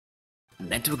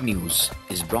Network News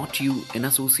is brought to you in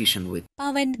association with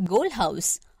Pavan Gold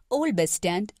House, Old Bus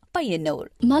Stand, Payyanur.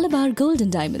 Malabar Gold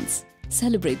and Diamonds.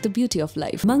 Celebrate the beauty of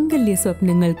life. Mangalya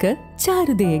Swapnangalku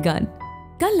Charudegan.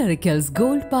 Kallarikals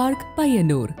Gold Park,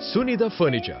 Payyanur. Sunitha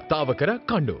Furniture, Tavakara,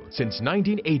 Kannur since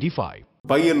 1985.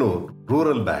 Payyanur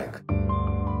Rural Bank.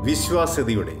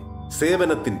 വിശ്വാസ്യതയുടെ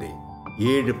സേവനത്തിന്റെ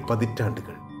 7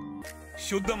 പതിറ്റാണ്ടുകൾ.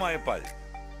 ശുദ്ധമായ പാൽ,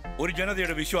 ഒരു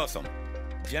ജനതയുടെ വിശ്വാസം.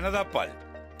 ജനതാ പാൽ,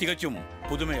 തികച്ചും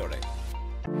പുതുമയോടെ.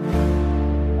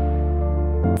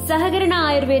 സഹകരണ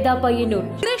ആയുർവേദ പയ്യന്നൂർ.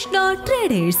 കൃഷ്ണ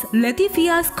ട്രേഡേഴ്സ്,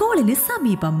 ലത്തീഫിയ സ്കൂളിന്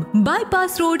സമീപം,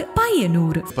 ബൈപാസ് റോഡ്,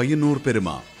 പയ്യന്നൂർ. പയ്യന്നൂർ പെരുമ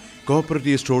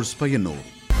cooperative stores Payyanur.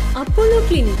 Apollo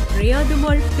clinic, Riyadh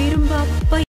മോൾ, പെരുമ്പ.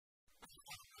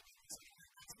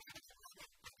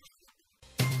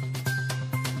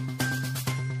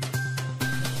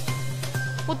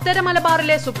 ഉത്തര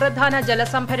മലബാറിലെ സുപ്രധാന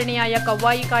ജലസംഭരണിയായ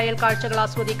കവ്വായി കായൽ കാഴ്ചകൾ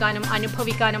ആസ്വദിക്കാനും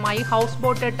അനുഭവിക്കാനുമായി ഹൌസ്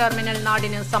ബോട്ട് ടെർമിനൽ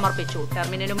നാടിന് സമർപ്പിച്ചു.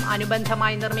 ടെർമിനലും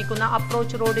അനുബന്ധമായി നിർമ്മിക്കുന്ന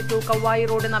approach road to Kavvayi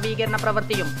road നവീകരണ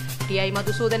പ്രവൃത്തിയും ടി.ഐ.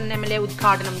 മധുസൂദനൻ MLA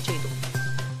ഉദ്ഘാടനം ചെയ്തു.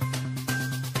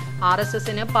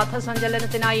 RSSന്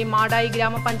പഥസഞ്ചലനത്തിനായി മാടായി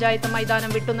ഗ്രാമപഞ്ചായത്ത്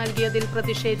മൈതാനം വിട്ടുനൽകിയതിൽ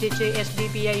പ്രതിഷേധിച്ച്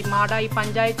SDPI മാടായി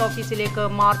പഞ്ചായത്ത് ഓഫീസിലേക്ക്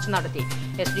മാർച്ച് നടത്തി.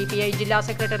 SDPI ജില്ലാ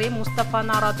സെക്രട്ടറി മുസ്തഫ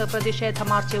നാറാത്ത് പ്രതിഷേധ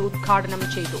മാർച്ച് ഉദ്ഘാടനം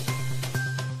ചെയ്തു.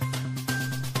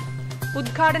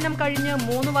 ഉദ്ഘാടനം കഴിഞ്ഞ്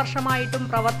 3 വർഷമായിട്ടും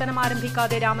പ്രവർത്തനം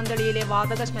ആരംഭിക്കാതെ രാമന്തളിയിലെ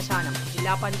വാതക ശ്മശാനം.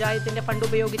 ജില്ലാ പഞ്ചായത്തിന്റെ ഫണ്ട്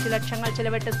ഉപയോഗിച്ച് ലക്ഷങ്ങൾ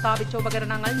ചെലവിട്ട് സ്ഥാപിച്ച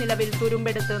ഉപകരണങ്ങൾ നിലവിൽ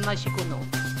തുരുമ്പെടുത്ത് നശിക്കുന്നു.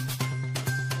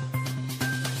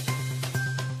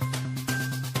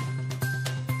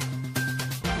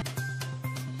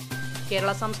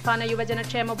 കേരള സംസ്ഥാന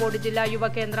യുവജനക്ഷേമ ബോർഡ് ജില്ലാ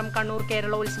യുവകേന്ദ്രം കണ്ണൂർ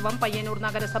കേരളോത്സവം പയ്യന്നൂർ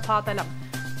നഗരസഭാതലം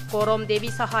കോറോം ദേവി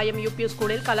സഹായം UP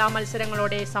സ്കൂളിൽ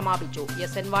കലാമത്സരങ്ങളോടെ സമാപിച്ചു.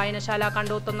 SN വായനശാല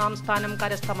കണ്ടോത്തൊന്നാം സ്ഥാനം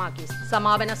കരസ്ഥമാക്കി.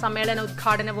 സമാപന സമ്മേളന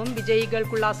ഉദ്ഘാടനവും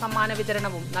വിജയികൾക്കുള്ള സമ്മാന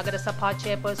വിതരണവും നഗരസഭാ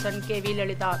ചെയർപേഴ്സൺ KV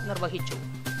ലളിത നിർവഹിച്ചു.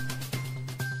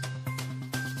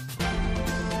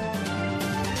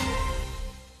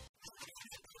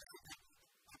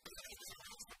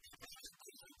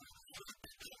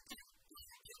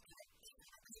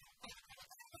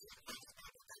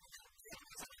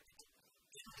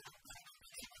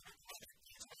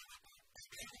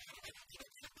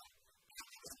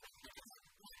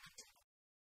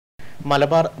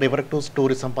 മലബാർ റിവർ ക്രൂസ്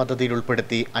ടൂറിസം പദ്ധതിയിൽ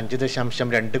ഉൾപ്പെടുത്തി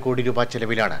 5.2 കോടി രൂപ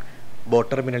ചെലവിലാണ് ബോട്ട്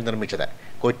ടെർമിനൽ നിർമ്മിച്ചത്.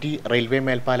 കൊച്ചി റെയിൽവേ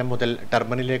മേൽപ്പാലം മുതൽ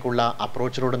ടെർമിനലിലേക്കുള്ള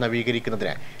അപ്രോച്ച് റോഡ്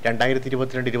നവീകരിക്കുന്നതിന്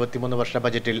 2022-23 വർഷ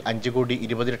ബജറ്റിൽ 5 കോടി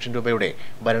 20 ലക്ഷം രൂപയുടെ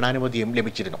ഭരണാനുമതിയും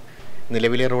ലഭിച്ചിരുന്നു.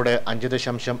 നിലവിലെ റോഡ്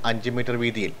 5.5 മീറ്റർ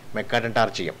വീതിയിൽ മെക്കാഡൻ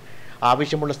ടാർ ചെയ്യും.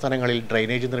 ആവശ്യമുള്ള സ്ഥലങ്ങളിൽ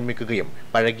ഡ്രെയിനേജ് നിർമ്മിക്കുകയും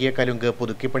പഴകിയ കലുങ്ക്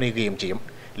പുതുക്കിപ്പണിയുകയും ചെയ്യും.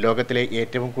 ലോകത്തിലെ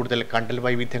ഏറ്റവും കൂടുതൽ കണ്ടൽ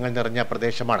വൈവിധ്യങ്ങൾ നിറഞ്ഞ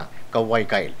പ്രദേശമാണ് കവ്വായി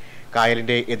കായൽ.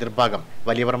 കായലിന്റെ എതിർഭാഗം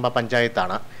വലിയപറമ്പ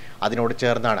പഞ്ചായത്താണ്. അതിനോട്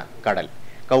ചേർന്നാണ് കടൽ.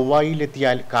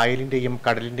 കവ്വായിലെത്തിയാൽ കായലിന്റെയും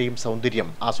കടലിന്റെയും സൗന്ദര്യം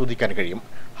ആസ്വദിക്കാൻ കഴിയും.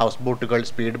 ഹൗസ് ബോട്ടുകൾ,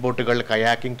 സ്പീഡ് ബോട്ടുകൾ,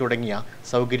 കയാക്കിംഗ് തുടങ്ങിയ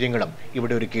സൗകര്യങ്ങളും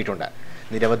ഇവിടെ ഒരുക്കിയിട്ടുണ്ട്.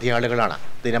 നിരവധി ആളുകളാണ്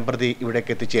ദിനംപ്രതി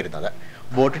ഇവിടേക്ക് എത്തിച്ചേരുന്നത്.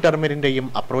 ബോട്ട് ടെർമിനലിന്റെയും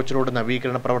അപ്രോച്ച് റോഡ്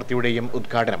നവീകരണ പ്രവൃത്തിയുടെയും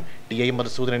ഉദ്ഘാടനം ടി.ഐ.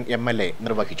 മധുസൂദനൻ MLA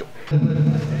നിർവഹിച്ചു.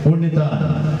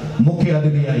 മുഖ്യ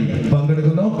അതിഥിയായി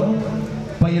പങ്കെടുക്കുന്നു.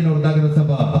 പയ്യന്നൂർ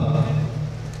നഗരസഭ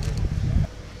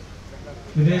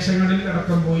വിദേശങ്ങളിൽ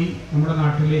അടക്കം പോയി നമ്മുടെ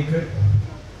നാട്ടിലേക്ക്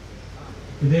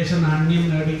വിദേശ നാണ്യം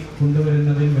നേടി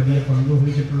കൊണ്ടുവരുന്നതിൽ വലിയ പങ്ക്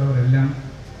വഹിച്ചിട്ടുള്ളവരെല്ലാം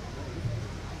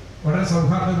വളരെ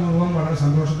സൗഹാർദ്ദപൂർവ്വം വളരെ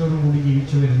സന്തോഷത്തോടു കൂടി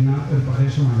ജീവിച്ചു വരുന്ന ഒരു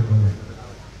പ്രദേശമാണ് കോവളം.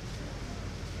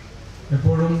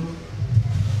 എപ്പോഴും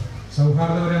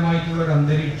സൗഹാർദ്ദപരമായിട്ടുള്ളൊരു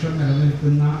അന്തരീക്ഷം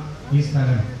നിലനിൽക്കുന്ന ഈ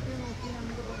സ്ഥലം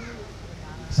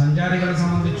സഞ്ചാരികളെ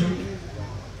സംബന്ധിച്ചും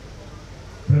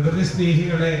പ്രകൃതി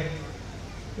സ്നേഹികളെ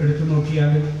എടുത്തു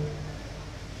നോക്കിയാലും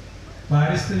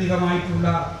പാരിസ്ഥിതികമായിട്ടുള്ള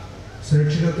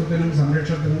സുരക്ഷിതത്വത്തിനും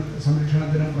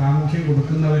സംരക്ഷണത്തിനും പ്രാമുഖ്യം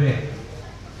കൊടുക്കുന്നവരെ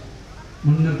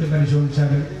മുൻനിർത്തി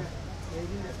പരിശോധിച്ചാലും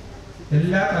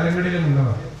എല്ലാ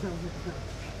തലങ്ങളിലുമുള്ളവർ.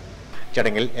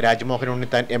 ചടങ്ങിൽ രാജ്മോഹൻ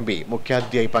ഉണ്ണിത്താൻ MP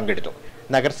മുഖ്യാതിഥിയായി പങ്കെടുത്തു.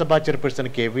 നഗരസഭാ ചെയർപേഴ്സൺ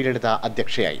KV ലളിത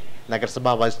അധ്യക്ഷയായി.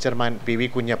 നഗരസഭാ vice chairman PV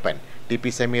Kunjappan,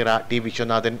 TP Sameera, T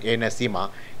Viswanathan, A Naseema,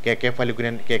 KK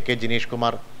ഫലുഗുനൻ, KK Jineesh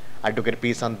Kumar, advocate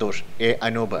P Santhosh, A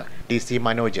Anoop, TC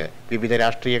Manoj, വിവിധ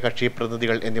രാഷ്ട്രീയ കക്ഷി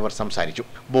പ്രതിനിധികൾ എന്നിവർ സംസാരിച്ചു.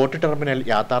 ബോട്ട് ടെർമിനൽ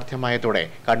യാഥാർത്ഥ്യമായതോടെ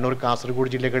കണ്ണൂർ,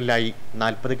 കാസർഗോഡ് ജില്ലകളിലായി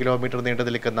 40 കിലോമീറ്റർ നീണ്ടു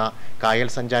നിൽക്കുന്ന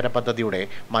കായൽ സഞ്ചാര പദ്ധതിയുടെ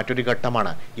മറ്റൊരു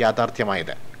ഘട്ടമാണ്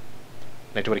യാഥാർത്ഥ്യമായത്.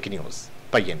 Network news,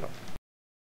 Payyanur.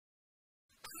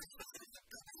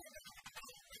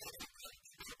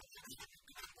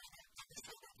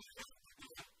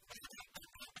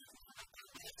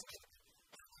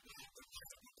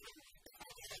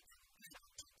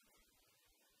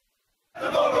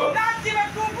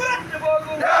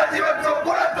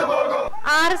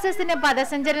 RSSന്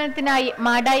പദസഞ്ചലനത്തിനായി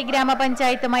മാടായി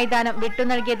ഗ്രാമപഞ്ചായത്ത് മൈതാനം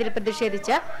വിട്ടുനൽകിയതിൽ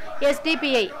പ്രതിഷേധിച്ച്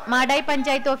SDPI മാടായി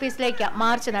പഞ്ചായത്ത് ഓഫീസിലേക്ക്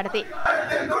മാർച്ച് നടത്തി.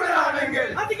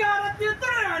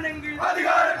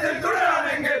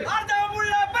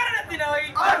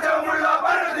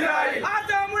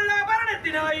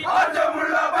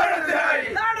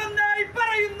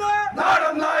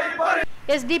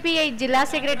 SDPI ജില്ലാ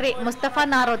സെക്രട്ടറി മുസ്തഫ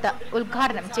നാറോത്ത്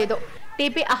ഉദ്ഘാടനം ചെയ്തു.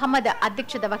 TP അഹമ്മദ്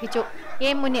അധ്യക്ഷത വഹിച്ചു.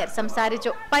 A മുനീർ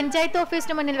സംസാരിച്ചു. പഞ്ചായത്ത്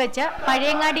ഓഫീസിന് മുന്നിൽ വെച്ച്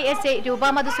പഴയങ്ങാടി SI രൂപ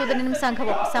മധുസൂദനനും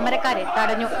സംഘവും സമരക്കാരെ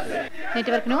തടഞ്ഞു.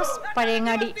 Network news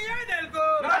Pazhayangadi.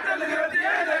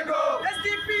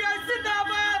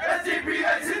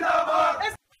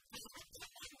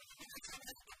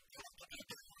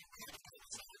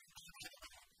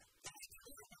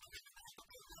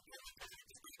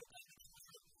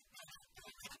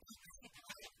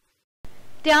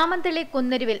 രാമന്തളി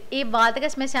കുന്നരുവിൽ ഈ വാതക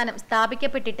ശ്മശാനം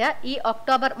സ്ഥാപിക്കപ്പെട്ടിട്ട് ഈ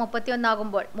ഒക്ടോബർ 31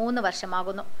 ആകുമ്പോൾ 3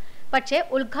 വർഷമാകുന്നു. പക്ഷേ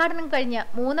ഉദ്ഘാടനം കഴിഞ്ഞ്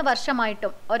 3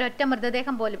 വർഷമായിട്ടും ഒരൊറ്റ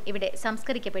മൃതദേഹം പോലും ഇവിടെ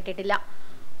സംസ്കരിക്കപ്പെട്ടിട്ടില്ല.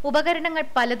 ഉപകരണങ്ങൾ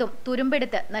പലതും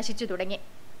തുരുമ്പെടുത്ത് നശിച്ചു തുടങ്ങി.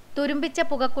 തുരുമ്പിച്ച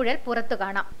പുകക്കുഴൽ പുറത്തു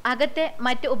കാണാം. അകത്തെ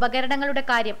മറ്റ് ഉപകരണങ്ങളുടെ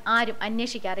കാര്യം ആരും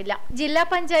അന്വേഷിക്കാറില്ല. ജില്ലാ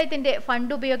പഞ്ചായത്തിന്റെ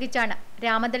ഫണ്ട് ഉപയോഗിച്ചാണ്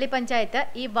രാമന്തളി പഞ്ചായത്ത്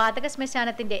ഈ വാതക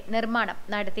ശ്മശാനത്തിന്റെ നിർമ്മാണം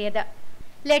നടത്തിയത്.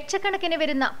 ലക്ഷക്കണക്കിന്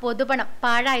വരുന്ന പൊതുപണം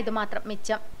പാഴായതു മാത്രം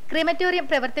മിച്ചം. ക്രിമറ്റോറിയം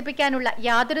പ്രവർത്തിപ്പിക്കാനുള്ള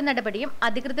യാതൊരു നടപടിയും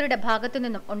അധികൃതരുടെ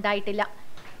ഭാഗത്തുനിന്നും ഉണ്ടായിട്ടില്ല.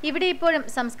 ഇവിടെ ഇപ്പോഴും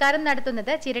സംസ്കാരം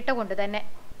നടത്തുന്നത് ചിരട്ട കൊണ്ടുതന്നെ.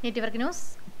 Network news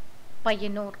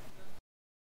Payyanur.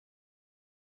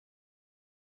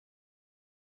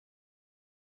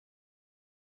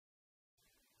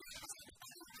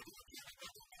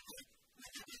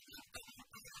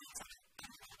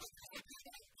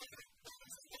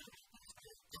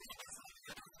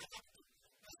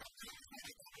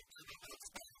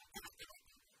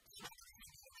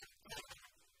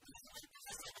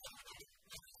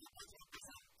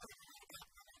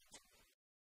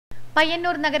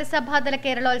 പയ്യന്നൂർ നഗരസഭാതല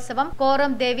കേരളോത്സവം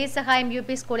കോറം ദേവി സഹായം UP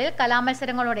സ്കൂളിൽ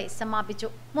കലാമത്സരങ്ങളോടെ സമാപിച്ചു.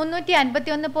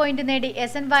 351 പോയിന്റ് നേടി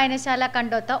SN വായനശാല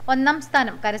കണ്ടോത്ത് 1ാം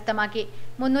സ്ഥാനം കരസ്ഥമാക്കി.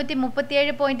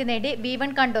 337 പോയിന്റ് നേടി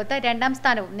B1 കണ്ടോത്ത് 2ാം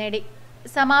സ്ഥാനവും നേടി.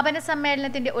 സമാപന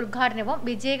സമ്മേളനത്തിന്റെ ഉദ്ഘാടനവും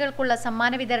വിജയികൾക്കുള്ള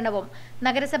സമ്മാന വിതരണവും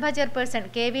നഗരസഭാ ചെയർപേഴ്സൺ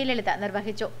KV ലളിത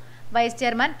നിർവഹിച്ചു. വൈസ്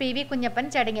ചെയർമാൻ PV കുഞ്ഞപ്പൻ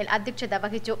ചടങ്ങിൽ അധ്യക്ഷത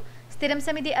വഹിച്ചു. സ്ഥിരം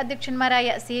സമിതി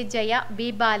അധ്യക്ഷന്മാരായ C ജയ,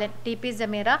 B ബാലൻ, TP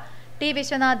Sameera, T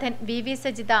Viswanathan, VV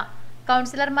Sajitha,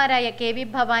 കൗൺസിലർമാരായ KV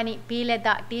Bhavani, P Latha,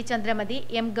 T Chandramathi,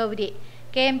 M Gauri,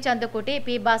 KM Chandukutty,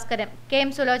 P Bhaskaran, KM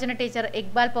Sulochana teacher,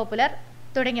 Iqbal popular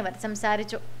തുടങ്ങിയവർ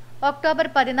സംസാരിച്ചു. ഒക്ടോബർ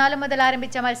 14 മുതൽ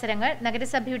ആരംഭിച്ച മത്സരങ്ങൾ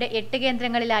നഗരസഭയുടെ 8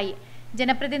 കേന്ദ്രങ്ങളിലായി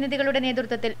ജനപ്രതിനിധികളുടെ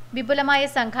നേതൃത്വത്തിൽ വിപുലമായ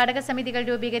സംഘാടക സമിതികൾ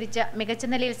രൂപീകരിച്ച് മികച്ച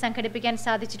നിലയിൽ സംഘടിപ്പിക്കാൻ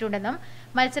സാധിച്ചിട്ടുണ്ടെന്നും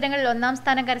മത്സരങ്ങളിൽ 1ാം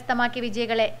സ്ഥാനം കരസ്ഥമാക്കിയ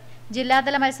വിജയികളെ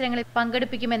ജില്ലാതല മത്സരങ്ങളിൽ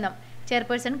പങ്കെടുപ്പിക്കുമെന്നും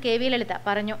ചെയർപേഴ്സൺ KV ലളിത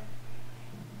പറഞ്ഞു.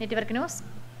 Network news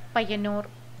Payyanur.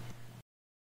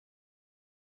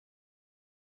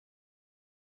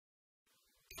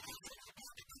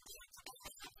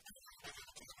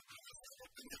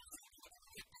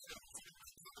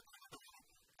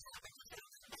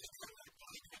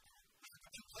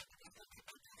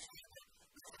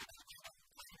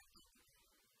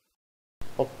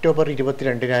 ഒക്ടോബർ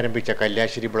 22 ആരംഭിച്ച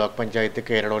കല്യാശ്ശേരി ബ്ലോക്ക് പഞ്ചായത്ത്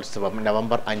കേരളോത്സവം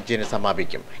നവംബർ 5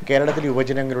 സമാപിക്കും. കേരളത്തിൽ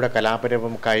യുവജനങ്ങളുടെ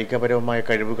കലാപരവും കായികപരവുമായ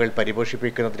കഴിവുകൾ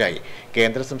പരിപോഷിപ്പിക്കുന്നതിനായി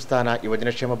കേന്ദ്ര സംസ്ഥാന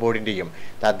യുവജനക്ഷേമ ബോർഡിന്റെയും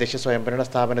തദ്ദേശ സ്വയംഭരണ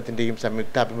സ്ഥാപനത്തിന്റെയും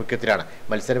സംയുക്താഭിമുഖ്യത്തിലാണ്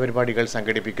മത്സര പരിപാടികൾ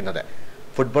സംഘടിപ്പിക്കുന്നത്.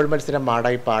 ഫുട്ബോൾ മത്സരം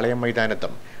മാടായി പാളയം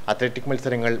മൈതാനത്തും അത്ലറ്റിക്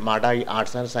മത്സരങ്ങൾ Madayi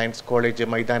arts and science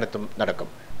college മൈതാനത്തും നടക്കും.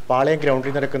 പാളയം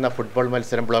ഗ്രൗണ്ടിൽ നടക്കുന്ന ഫുട്ബോൾ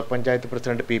മത്സരം block panchayat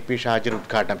president PP Shajir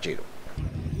ഉദ്ഘാടനം ചെയ്തു.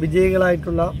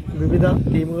 വിജയികളായിട്ടുള്ള വിവിധ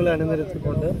ടീമുകളെ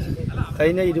അണിനിരത്തിക്കൊണ്ട്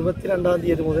കഴിഞ്ഞ 22-ാം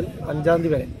തീയതി മുതൽ 5-ാം തീയതി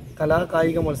വരെ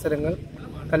കലാകായിക മത്സരങ്ങൾ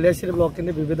കല്യാശ്ശേരി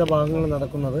ബ്ലോക്കിന്റെ വിവിധ ഭാഗങ്ങളിൽ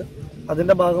നടക്കുന്നത്.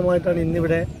 അതിന്റെ ഭാഗമായിട്ടാണ്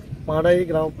ഇന്നിവിടെ മാടായി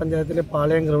ഗ്രാമപഞ്ചായത്തിലെ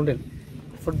പാളയം ഗ്രൗണ്ടിൽ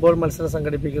ഫുട്ബോൾ മത്സരം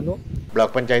സംഘടിപ്പിക്കുന്നു.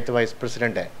 Block panchayat vice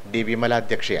president D Vimala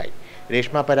അധ്യക്ഷയായി.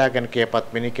 രേഷ്മ പരാഗൻ, K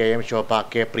പത്മിനി, KM ശോഭ,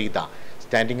 K Preetha,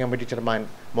 standing committee chairman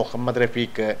Muhammad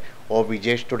Rafeeq, O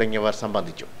Vijesh തുടങ്ങിയവർ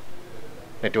സംബന്ധിച്ചു.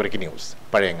 Network news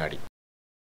Pazhayangadi.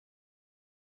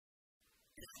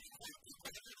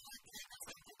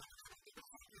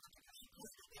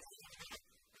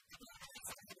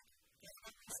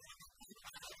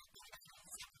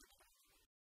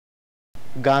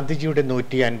 ഗാന്ധിജിയുടെ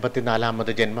 154ാമത്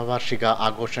ജന്മവാർഷിക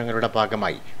ആഘോഷങ്ങളുടെ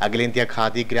ഭാഗമായി അഖിലേന്ത്യാ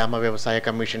ഖാദി ഗ്രാമ വ്യവസായ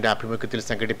കമ്മീഷന്റെ ആഭിമുഖ്യത്തിൽ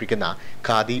സംഘടിപ്പിക്കുന്ന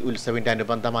ഖാദി ഉത്സവിന്റെ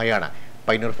അനുബന്ധമായാണ്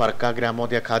പയ്യന്നൂർ ഫർക്ക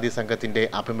ഗ്രാമോദയ ഖാദി സംഘത്തിന്റെ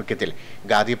ആഭിമുഖ്യത്തിൽ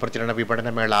ഖാദി പ്രചരണ വിപണന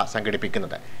മേള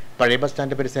സംഘടിപ്പിക്കുന്നത്. പഴയ ബസ്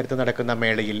സ്റ്റാൻഡ് പരിസരത്ത് നടക്കുന്ന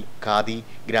മേളയിൽ ഖാദി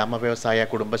ഗ്രാമ വ്യവസായ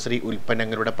കുടുംബശ്രീ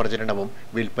ഉൽപ്പന്നങ്ങളുടെ പ്രചരണവും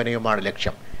വിൽപ്പനയുമാണ്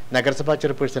ലക്ഷ്യം. നഗരസഭാ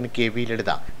ചെയർപേഴ്സൺ KV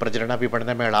ലളിത പ്രചരണ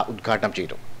വിപണന മേള ഉദ്ഘാടനം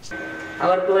ചെയ്തു.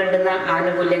 അവർക്ക് വേണ്ടുന്ന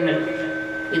ആനുകൂല്യങ്ങൾ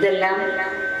ഇതെല്ലാം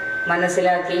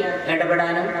മനസ്സിലാക്കി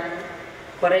ഇടപെടാനും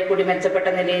കുറെ കൂടി മെച്ചപ്പെട്ട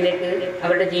നിലയിലേക്ക്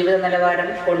അവരുടെ ജീവിത നിലവാരം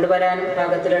കൊണ്ടുവരാനും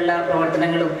പാകത്തിലുള്ള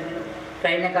പ്രവർത്തനങ്ങളും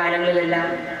കഴിഞ്ഞ കാലങ്ങളിലെല്ലാം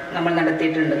നമ്മൾ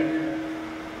നടത്തിയിട്ടുണ്ട്.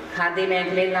 ഖാദി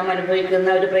മേഖലയിൽ നാം അനുഭവിക്കുന്ന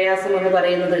ഒരു പ്രയാസം എന്ന്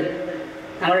പറയുന്നത്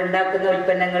നമ്മൾ ഉണ്ടാക്കുന്ന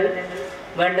ഉൽപ്പന്നങ്ങൾ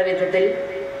വേണ്ട വിധത്തിൽ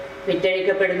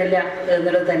വിറ്റഴിക്കപ്പെടുന്നില്ല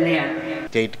എന്നുള്ളത് തന്നെയാണ്.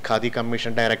 State khadi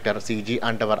commission director CG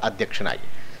ആണ്ടവർ അധ്യക്ഷനായി.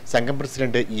 സംഘം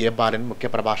പ്രസിഡന്റ് EA ബാലൻ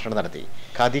മുഖ്യപ്രഭാഷണം നടത്തി.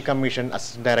 Khadi commission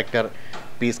assistant director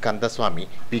P Skandaswami,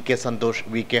 PK Santhosh,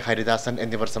 VK Haridasan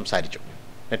എന്നിവർ സംസാരിച്ചു.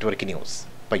 Network news,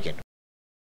 Payyanur.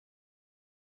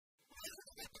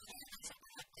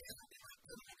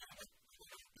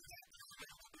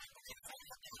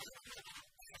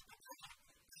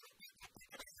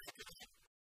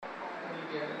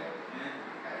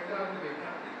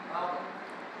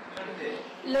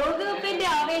 ലോകകപ്പിന്റെ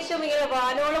ആവേശം ഇങ്ങനെ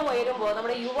വാനോളം ഉയരുമ്പോൾ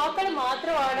നമ്മുടെ യുവാക്കൾ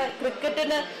മാത്രമാണ്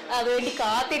ക്രിക്കറ്റിന് വേണ്ടി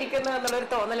കാത്തിരിക്കുന്നത് എന്നുള്ളൊരു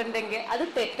തോന്നലുണ്ടെങ്കിൽ അത്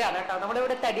തെറ്റാണ് കേട്ടോ. നമ്മുടെ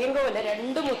ഇവിടെ തടിയങ്കോവില്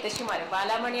 2 മുത്തശ്ശിമാരും,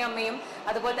 ബാലാമണി അമ്മയും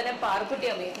അതുപോലെ തന്നെ പാർക്കുട്ടി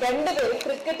അമ്മയും, 2 പേരും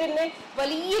ക്രിക്കറ്റിന്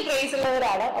വലിയ ക്രേസ്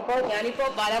ഉള്ളവരാണ്. അപ്പോൾ ഞാനിപ്പോ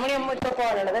ബാലാമണി അമ്മയ്ക്കൊപ്പം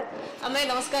ആണുള്ളത്. അമ്മേ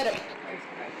നമസ്കാരം.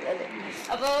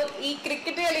 അപ്പൊ ഈ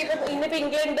ക്രിക്കറ്റ് കളി ഇന്നിപ്പോ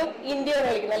ഇംഗ്ലണ്ടും ഇന്ത്യയും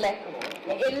കളിക്കുന്നു അല്ലേ?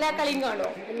 എല്ലാ കളിയും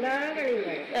കാണുമോ? എല്ലാ കളിയും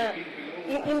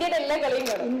ഇന്ത്യയുടെ എല്ലാ കളിയും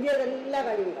കാണും. ഇന്ത്യയുടെ എല്ലാ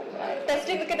കളിയും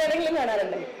ടെസ്റ്റ് ക്രിക്കറ്റ് ആണെങ്കിലും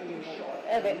കാണാറുണ്ട്.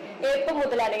 അതെ. എപ്പം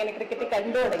മുതലാണ് ഇങ്ങനെ ക്രിക്കറ്റ്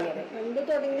കണ്ടു തുടങ്ങിയത്? കണ്ടു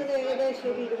തുടങ്ങിയത് ഏകദേശം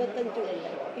ഒരു 25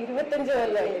 കൊല്ലം. 25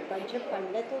 കൊല്ലമായി. പക്ഷെ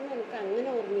പണ്ടത്തൊന്നും എനിക്ക് അങ്ങനെ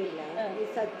ഓർമ്മയില്ല. ഈ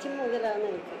സച്ചിൻ മുതലാണ്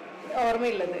എനിക്ക്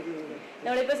ഓർമ്മയുള്ളത്.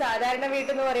 നമ്മളിപ്പോ സാധാരണ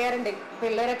വീട്ടിൽ നിന്ന് പറയാറുണ്ട്,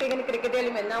 പിള്ളേരൊക്കെ ഇങ്ങനെ ക്രിക്കറ്റ്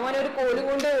കളിയും എന്നാമോനെ ഒരു കോലും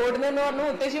കൊണ്ട് ഓടുന്നെന്ന് പറഞ്ഞു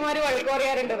മുത്തശ്ശിമാര് വഴക്ക്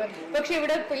പറയാറുണ്ട്. പക്ഷെ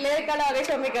ഇവിടെ പിള്ളേരെക്കാൾ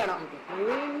ആവേശം അമ്മയ്ക്കാണോ?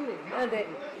 അതെ.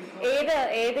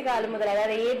 ഏത് കാലം മുതൽ,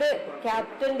 അതായത് ഏത്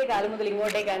ക്യാപ്റ്റന്റെ കാലം മുതൽ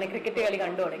ഇങ്ങോട്ടേക്കാണ് ക്രിക്കറ്റ് കളി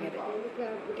കണ്ടു തുടങ്ങിയത്?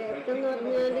 ക്യാപ്റ്റൻ എന്ന്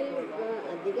പറഞ്ഞാല്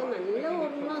അധികം നല്ല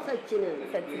ഓർമ്മ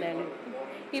സച്ചിനാണ്.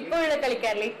 ഇപ്പോഴുള്ള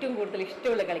കളിക്കാരിൽ ഏറ്റവും കൂടുതൽ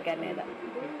ഇഷ്ടമുള്ള കളിക്കാരൻ ഏതാ?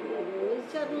 രോഹിത്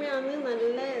ശർമ്മയാണ്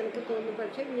നല്ല എനിക്ക് തോന്നുന്നു.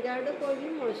 പക്ഷെ വിരാട് കോഹ്ലി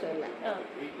മോശമല്ല.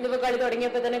 ഇന്നിപ്പോ കളി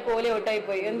തുടങ്ങിയപ്പോ തന്നെ കോഹ്ലി ഔട്ടായി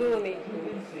പോയി. എന്ത് തോന്നി?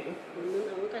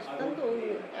 നമുക്ക് കഷ്ടം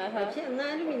തോന്നുന്നു. പക്ഷെ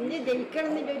എന്നാലും ഇന്ത്യ ജയിക്കണം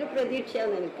എന്നതിന്റെ ഒരു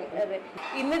പ്രതീക്ഷയാണ് എനിക്ക്. അതെ,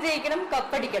 ഇന്ന് ജയിക്കണം,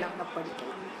 കപ്പടിക്കണം.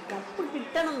 കപ്പ്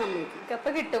കിട്ടണം. നമുക്ക് കപ്പ്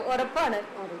കിട്ടും, ഉറപ്പാണ്.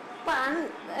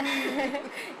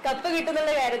 കപ്പ്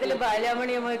കിട്ടുന്നുള്ള കാര്യത്തിൽ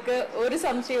ബാലാമണി അമ്മക്ക് ഒരു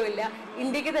സംശയവും.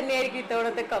 ഇന്ത്യക്ക് തന്നെയായിരിക്കും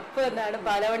ഇത്തവണത്തെ കപ്പ് എന്നാണ്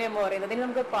ബാലാമണി അമ്മ പറയുന്നത്. ഇനി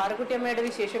നമുക്ക് പാർക്കുട്ടി അമ്മയുടെ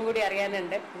വിശേഷം കൂടി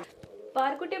അറിയാനുണ്ട്.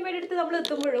 പാർക്കുട്ടി അമ്മയുടെ അടുത്ത് നമ്മൾ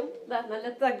എത്തുമ്പോഴും നല്ല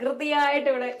തകൃതിയായിട്ട്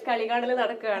ഇവിടെ കളി കാണൽ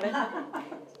നടക്കുകയാണ്.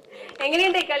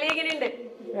 എങ്ങനെയുണ്ട് കളി? എങ്ങനെയുണ്ട്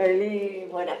കളി?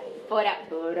 പോരാ പോരാ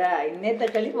പോരാ ഇന്നത്തെ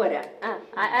കളി പോരാ.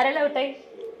 ആരെല്ലാം ഔട്ടായി?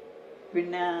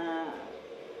 പിന്നെ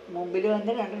മുമ്പിൽ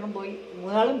വന്ന് 2 പോയി,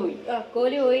 3 പോയി.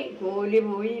 കോഹ്ലി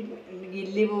പോയി,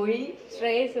 ഗില്ലി പോയി,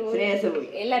 ശ്രേയസ് പോയി,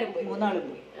 എല്ലാരും പോയി. 3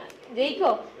 പോയി.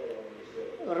 ജയിക്കോ?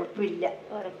 ഉറപ്പില്ല.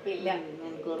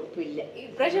 എനിക്ക് ഉറപ്പില്ല.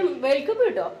 ഇപ്രാവശ്യം വേൾഡ് കപ്പ്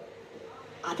കിട്ടോ?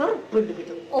 അതുറപ്പുണ്ട്,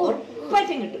 കിട്ടും,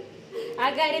 ഉറപ്പായിട്ടും കിട്ടും. ആ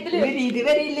കാര്യത്തിൽ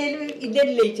ഇതുവരെ ഇല്ലേലും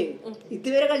ഇന്ത്യയിൽ ജയിച്ചത്.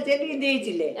 ഇതുവരെ കളിച്ചാലും ഇന്ത്യ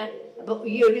ജയിച്ചില്ലേ? അപ്പൊ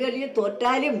ഈ ഒരു കളിയിൽ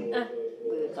തോറ്റാലും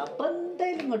കപ്പ്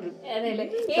എന്തായാലും കൊണ്ടും.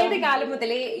 ഏത് കാലം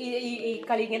മുതലേ ഈ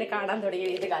കളി ഇങ്ങനെ കാണാൻ തുടങ്ങിയ?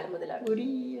 ഏത് കാലം മുതലാണ്? ഒരു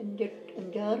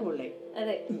 5-6 കൊല്ലം.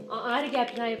 അതെ. ആര്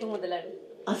ക്യാപ്റ്റനായപ്പോ മുതലാണ്?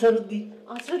 അസറുദ്ദീൻ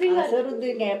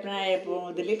ക്യാപ്റ്റനായപ്പോ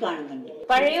മുതൽ കാണുന്നുണ്ട്.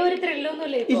 പഴയ ഒരു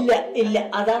ത്രില്ലൊന്നുമില്ല. ഇല്ല.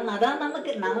 അതാ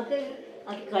നമുക്ക്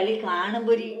കളി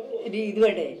കാണുമ്പോ ഒരു ഇത്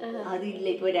വേണ്ടേ? അതില്ല.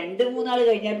 ഇപ്പൊ 2-3 നാൾ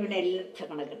കഴിഞ്ഞാൽ പിന്നെ എല്ലാം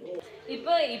കണക്കുണ്ട്.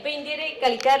 ഇപ്പൊ ഇന്ത്യയിലെ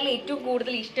കളിക്കാരിൽ ഏറ്റവും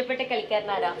കൂടുതൽ ഇഷ്ടപ്പെട്ട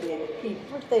കളിക്കാരനാരാ?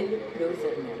 ഇപ്പോഴത്തെ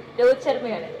രോഹിത്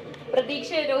ശർമ്മയാണ്. പ്രതീക്ഷ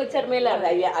രോഹിത് ശർമ്മയിലാണ്.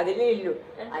 അതിലേ ഇല്ലു.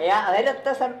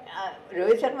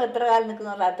 രോഹിത് ശർമ്മ എത്ര കാലം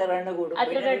നിൽക്കുന്ന അത്ര റണ്ണ് കൂടും.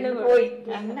 പോയി.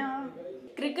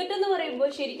 ക്രിക്കറ്റ് എന്ന് പറയുമ്പോൾ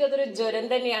ശരിക്കും അതൊരു ജ്വരം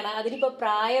തന്നെയാണ്. അതിനിപ്പോ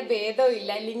പ്രായഭേദവും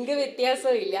ഇല്ല, ലിംഗ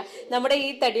വ്യത്യാസവും ഇല്ല. നമ്മുടെ ഈ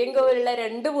തടിയങ്കോവിലുള്ള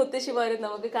 2 മുത്തശ്ശിമാരും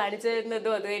നമുക്ക് കാണിച്ചു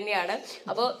തരുന്നതും അത് തന്നെയാണ്.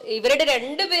 അപ്പോൾ ഇവരുടെ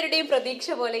 2 പേരുടെയും പ്രതീക്ഷ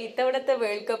പോലെ ഇത്തവണത്തെ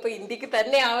വേൾഡ് കപ്പ് ഇന്ത്യക്ക്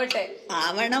തന്നെ ആവട്ടെ.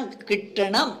 ആവണം,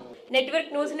 കിട്ടണം.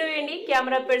 നെറ്റ്വർക്ക് ന്യൂസിനു വേണ്ടി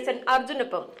ക്യാമറ പേഴ്സൺ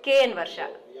അർജുനൊപ്പം KN വർഷ.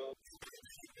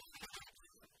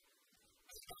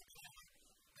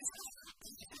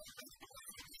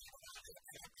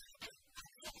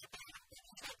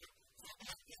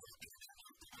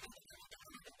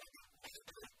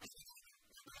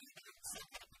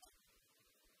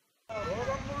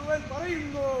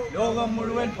 ലോകം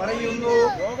മുഴുവൻ പറയുന്നു.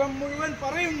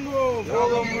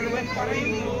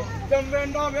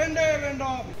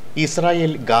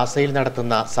 ഇസ്രായേൽ ഗാസയിൽ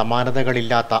നടത്തുന്ന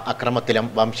സമാനതകളില്ലാത്ത അക്രമത്തിലും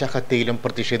വംശഹത്യയിലും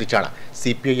പ്രതിഷേധിച്ചാണ്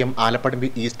CPIM ആലപ്പടമ്പി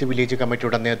ഈസ്റ്റ് വില്ലേജ്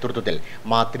കമ്മിറ്റിയുടെ നേതൃത്വത്തിൽ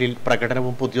മാത്തിലിൽ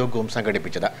പ്രകടനവും പൊതുയോഗവും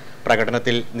സംഘടിപ്പിച്ചത്.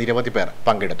 പ്രകടനത്തിൽ നിരവധി പേർ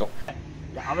പങ്കെടുത്തു.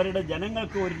 അവരുടെ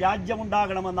ജനങ്ങൾക്ക് ഒരു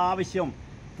രാജ്യമുണ്ടാകണമെന്ന ആവശ്യം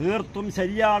തീർത്തും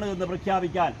ശരിയാണ് എന്ന്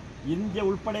പ്രഖ്യാപിക്കാൻ ഇന്ത്യ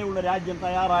ഉൾപ്പെടെയുള്ള രാജ്യം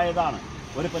തയ്യാറായതാണ്.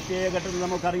 ഒരു പ്രത്യേക ഘട്ടത്തിൽ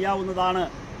നമുക്കറിയാവുന്നതാണ്,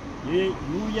 ഈ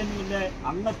UN-ന്റെ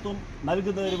അംഗത്വം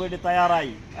നൽകുന്നതിന് വേണ്ടി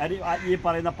തയ്യാറായി ഈ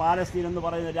പറയുന്ന പാലസ്തീൻ എന്ന്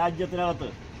പറയുന്ന രാജ്യത്തിനകത്ത്.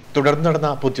 തുടർന്ന് നടന്ന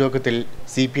പൊതുയോഗത്തിൽ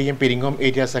CPIM Peringome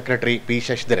area secretary P.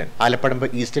 Sasidharan, Alappadamba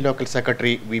east local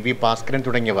secretary VV Bhaskaran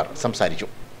തുടങ്ങിയവർ സംസാരിച്ചു.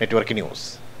 Network news,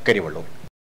 Karivellur.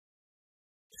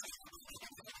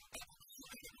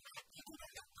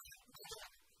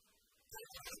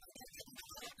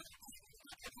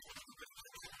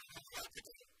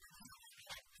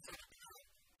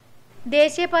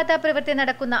 ദേശീയപാത പ്രവൃത്തി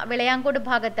നടക്കുന്ന വിളയാങ്കോട്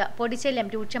ഭാഗത്ത് പൊടിശല്യം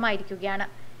രൂക്ഷമായിരിക്കുകയാണ്.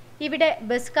 ഇവിടെ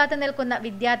ബസ് കാത്തു നിൽക്കുന്ന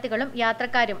വിദ്യാർത്ഥികളും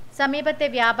യാത്രക്കാരും സമീപത്തെ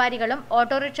വ്യാപാരികളും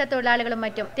ഓട്ടോറിക്ഷ തൊഴിലാളികളും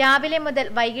മറ്റും രാവിലെ മുതൽ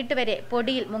വൈകിട്ട് വരെ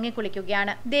പൊടിയിൽ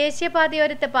മുങ്ങിക്കുളിക്കുകയാണ്.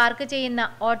 ദേശീയപാതയോരത്ത് പാർക്ക് ചെയ്യുന്ന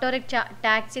ഓട്ടോറിക്ഷ,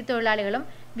 ടാക്സി തൊഴിലാളികളും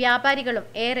വ്യാപാരികളും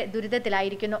ഏറെ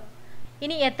ദുരിതത്തിലായിരിക്കുന്നു.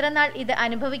 ഇനി എത്ര നാൾ ഇത്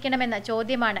അനുഭവിക്കണമെന്ന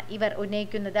ചോദ്യമാണ് ഇവർ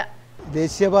ഉന്നയിക്കുന്നത്.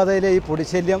 ദേശീയപാതയിലെ ഈ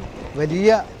പൊടിശല്യം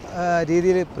വലിയ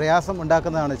രീതിയിൽ പ്രയാസം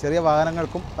ഉണ്ടാക്കുന്നതാണ്. ചെറിയ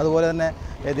വാഹനങ്ങൾക്കും അതുപോലെ തന്നെ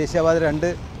ദേശീയപാത 2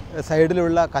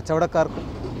 സൈഡിലുള്ള കച്ചവടക്കാർക്കും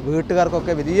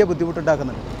വീട്ടുകാർക്കൊക്കെ വലിയ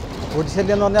ബുദ്ധിമുട്ടുണ്ടാക്കുന്നുണ്ട്.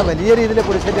 പൊടിശല്യം എന്ന് പറഞ്ഞാൽ വലിയ രീതിയിൽ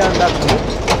പൊടിശല്യമാണ് ഉണ്ടാക്കുന്നത്.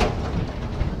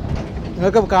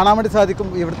 നിങ്ങൾക്ക് കാണാൻ വേണ്ടി സാധിക്കും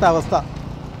ഇവിടുത്തെ അവസ്ഥ.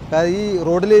 ഈ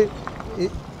റോഡിൽ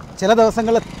ചില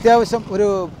ദിവസങ്ങളിൽ അത്യാവശ്യം ഒരു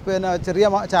ചെറിയ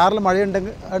ചാറൽ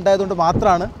ഉണ്ടായതുകൊണ്ട്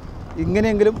മാത്രമാണ്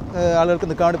ഇങ്ങനെയെങ്കിലും ആളുകൾക്ക്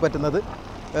നിൽക്കാൻ വേണ്ടി പറ്റുന്നത്.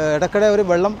 ഇടയ്ക്കിടെ ഒരു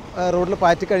വെള്ളം റോഡിൽ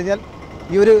പാറ്റിക്കഴിഞ്ഞാൽ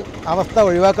ഈ ഒരു അവസ്ഥ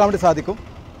ഒഴിവാക്കാൻ വേണ്ടി സാധിക്കും.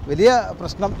 വലിയ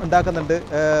പ്രശ്നം ഉണ്ടാക്കുന്നുണ്ട്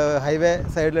ഹൈവേ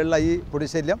സൈഡിലുള്ള ഈ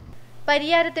പൊടിശല്യം.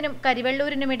 പരിയാരത്തിനും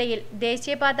കരിവെള്ളൂരിനുമിടയിൽ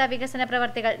ദേശീയപാത വികസന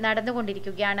പ്രവർത്തികൾ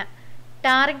നടന്നുകൊണ്ടിരിക്കുകയാണ്.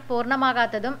 ടാറിംഗ്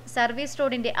പൂർണ്ണമാകാത്തതും സർവീസ്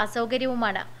റോഡിന്റെ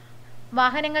അസൗകര്യവുമാണ്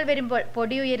വാഹനങ്ങൾ വരുമ്പോൾ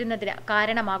പൊടിയുയരുന്നതിന്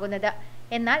കാരണമാകുന്നത്.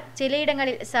 എന്നാൽ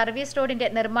ചിലയിടങ്ങളിൽ സർവീസ് റോഡിന്റെ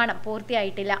നിർമ്മാണം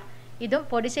പൂർത്തിയായിട്ടില്ല. ഇതും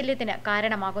പൊടിശല്യത്തിന്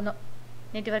കാരണമാകുന്നു.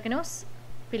 നെറ്റ്വർക്ക് ന്യൂസ്,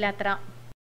 പിലാത്ര.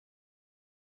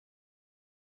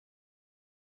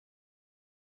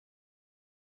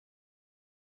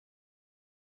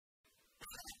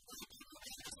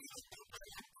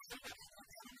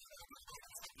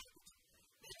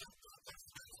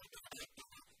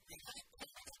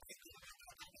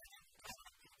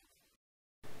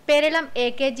 പേരളം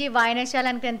AKG വായനശാല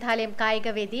ഗ്രന്ഥാലയം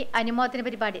കായികവേദി അനുമോദന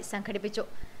പരിപാടി സംഘടിപ്പിച്ചു.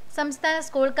 സംസ്ഥാന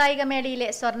സ്കൂൾ കായികമേളയിലെ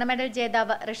സ്വർണ്ണ മെഡൽ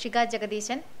ജേതാവ് ഋഷിക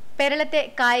ജഗദീശൻ, പേരളത്തെ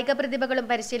കായിക പ്രതിഭകളും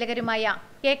പരിശീലകരുമായ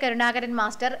K. Karunakaran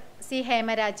master, C.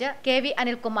 Hemraj, KV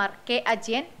Anilkumar, K.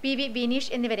 Ajayan, PV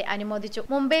Vineesh എന്നിവരെ അനുമോദിച്ചു.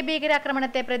 മുംബൈ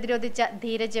ഭീകരാക്രമണത്തെ പ്രതിരോധിച്ച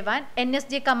ധീരജവാൻ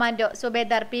NSG commando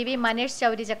Subedar PV Manesh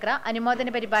Shaurya Chakra അനുമോദന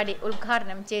പരിപാടി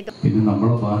ഉദ്ഘാടനം ചെയ്തു. പിന്നെ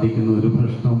നമ്മളെ ബാധിക്കുന്ന ഒരു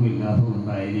പ്രശ്നവും ഇല്ലാതെ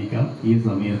കൊണ്ടായിരിക്കാം ഈ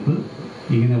സമയത്ത്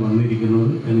ഇങ്ങനെ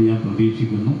വന്നിരിക്കുന്നത് എന്ന് ഞാൻ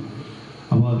പ്രതീക്ഷിക്കുന്നു.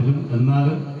 അപ്പോൾ അതിലും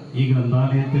എന്നാലും ഈ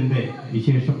ഗ്രന്ഥാലയത്തിൻ്റെ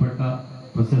വിശേഷപ്പെട്ട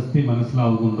പ്രശസ്തി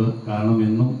മനസ്സിലാവുന്നുണ്ട്. കാരണം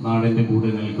എന്നും നാടിൻ്റെ കൂടെ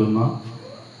നിൽക്കുന്ന,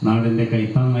 നാടിൻ്റെ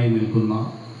കൈത്താങ്ങായി നിൽക്കുന്ന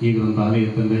ഈ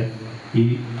ഗ്രന്ഥാലയത്തിൻ്റെ ഈ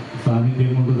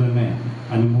സാന്നിധ്യം കൊണ്ട് തന്നെ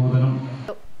അനുമോദനം.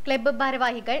 ക്ലബ്ബ്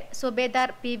ഭാരവാഹികൾ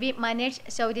സുബേദാർ PV മനേഷ്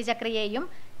ശൗര്യചക്രയെയും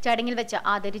ചടങ്ങിൽ വെച്ച്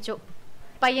ആദരിച്ചു.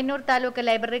 Payyanur taluk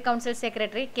library council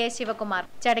secretary K. Shivakumar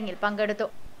ചടങ്ങിൽ പങ്കെടുത്തു.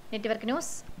 Network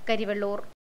news, Karivellur.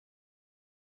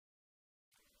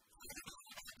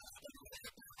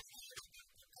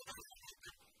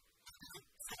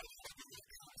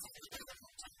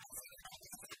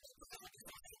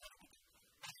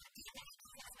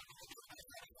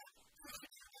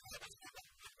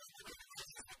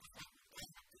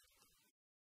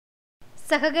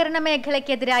 സഹകരണ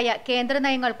മേഖലയ്ക്കെതിരായ കേന്ദ്ര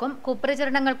നയങ്ങൾക്കും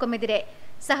കുപ്രചരണങ്ങൾക്കുമെതിരെ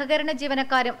സഹകരണ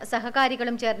ജീവനക്കാരും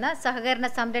സഹകാരികളും ചേർന്ന് സഹകരണ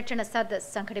സംരക്ഷണ സദസ്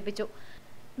സംഘടിപ്പിച്ചു.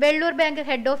 വെള്ളൂർ ബാങ്ക്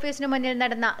ഹെഡ് ഓഫീസിനു മുന്നിൽ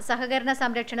നടന്ന സഹകരണ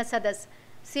സംരക്ഷണ സദസ്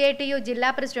CITU ജില്ലാ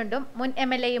പ്രസിഡന്റും മുൻ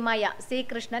MLAയുമായ C.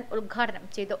 കൃഷ്ണൻ ഉദ്ഘാടനം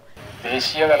ചെയ്തു.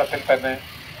 ദേശീയ തലത്തിൽ തന്നെ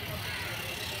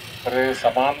ഒരു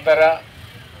സമാന്തര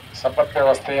സമ്പദ്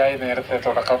വ്യവസ്ഥയായി നേരത്തെ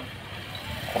തുടക്കം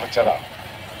കുറിച്ചതാണ്.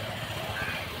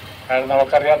 കാരണം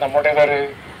നമുക്കറിയാം, നമ്മുടേതൊരു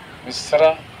മിശ്ര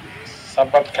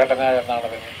സമ്പദ്ഘടന എന്നാണ്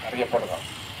ഇതിന് അറിയപ്പെടുന്നത്.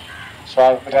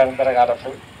 സ്വാതന്ത്ര്യാനന്തര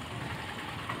കാലത്ത്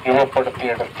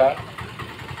രൂപപ്പെടുത്തിയെടുത്ത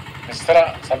മിശ്ര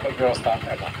സമ്പദ് വ്യവസ്ഥ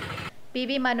എന്നാണ്.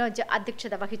 PV മനോജ്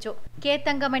അധ്യക്ഷത വഹിച്ചു. K.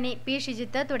 തങ്കമണി, P.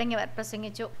 ഷിജിത്ത് തുടങ്ങിയവർ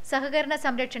പ്രസംഗിച്ചു. സഹകരണ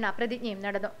സംരക്ഷണ പ്രതിജ്ഞയും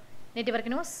നടന്നു.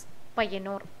 Network news,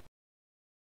 Payyanur.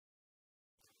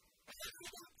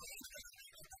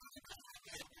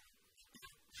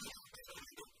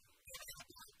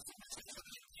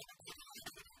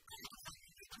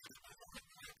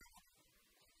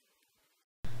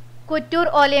 കുറ്റൂർ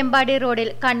ഓലയമ്പാടി റോഡിൽ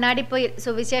കണ്ണാടിപ്പൊയിൽ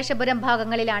സുവിശേഷപുരം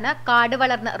ഭാഗങ്ങളിലാണ് കാട്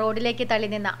വളർന്ന് റോഡിലേക്ക് തള്ളി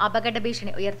നിന്ന് അപകട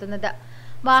ഭീഷണി ഉയർത്തുന്നത്.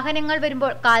 വാഹനങ്ങൾ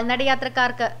വരുമ്പോൾ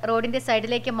കാൽനടയാത്രക്കാർക്ക് റോഡിന്റെ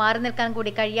സൈഡിലേക്ക് മാറി നിൽക്കാൻ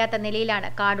കൂടി കഴിയാത്ത നിലയിലാണ്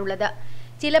കാടുള്ളത്.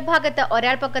 ചില ഭാഗത്ത്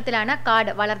ഒരാൾ പൊക്കത്തിലാണ്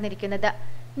കാട് വളർന്നിരിക്കുന്നത്.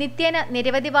 നിത്യേന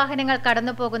നിരവധി വാഹനങ്ങൾ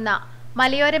കടന്നുപോകുന്ന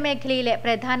മലയോര മേഖലയിലെ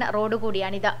പ്രധാന റോഡ്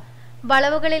കൂടിയാണിത്.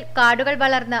 വളവുകളിൽ കാടുകൾ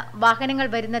വളർന്ന് വാഹനങ്ങൾ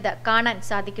വരുന്നത് കാണാൻ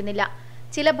സാധിക്കുന്നില്ല.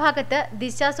 ചില ഭാഗത്ത്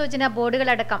ദിശാസൂചന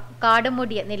ബോർഡുകളടക്കം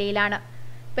കാടുമൂടിയ നിലയിലാണ്.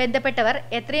 ബന്ധപ്പെട്ടവർ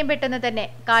എത്രയും പെട്ടെന്ന് തന്നെ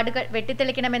കാടുകൾ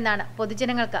വെട്ടിത്തെളിക്കണമെന്നാണ്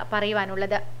പൊതുജനങ്ങൾക്ക്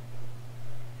പറയുവാനുള്ളത്.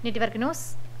 Network news,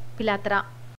 Pilathara.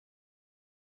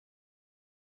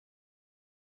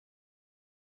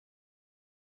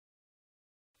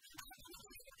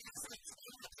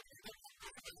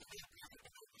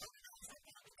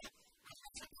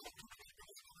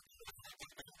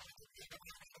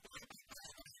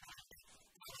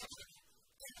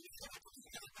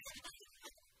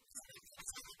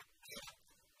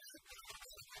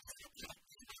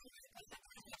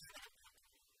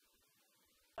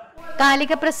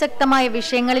 കാലിക പ്രസക്തമായ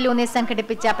വിഷയങ്ങളിലൂന്നി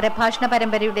സംഘടിപ്പിച്ച പ്രഭാഷണ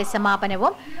പരമ്പരയുടെ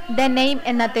സമാപനവും ദ നെയിം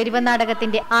എന്ന തെരുവ്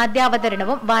നാടകത്തിന്റെ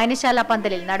ആദ്യാവതരണവും വായനശാല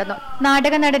പന്തലിൽ നടന്നു.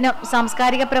 നാടക നടനും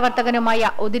സാംസ്കാരിക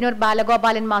പ്രവർത്തകനുമായ ഉദിനൂർ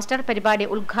ബാലഗോപാലൻ മാസ്റ്റർ പരിപാടി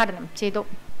ഉദ്ഘാടനം ചെയ്തു.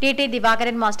 ടി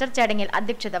ദിവാകരൻ മാസ്റ്റർ ചടങ്ങിൽ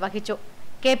അധ്യക്ഷത വഹിച്ചു.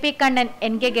 K P. Kannan,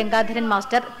 N.K.. Gangadharan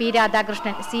master, P.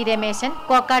 Radhakrishnan, C. Rameshan,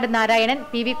 Kokkad Narayanan,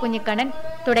 PV. Kunhikannan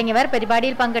തുടങ്ങിയവർ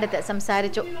പരിപാടിയിൽ പങ്കെടുത്ത്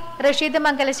സംസാരിച്ചു. റഷീദ്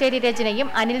മംഗലശ്ശേരി രചനയും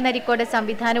അനിൽ നരിക്കോട്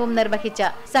സംവിധാനവും നിർവഹിച്ച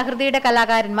സഹൃദയുടെ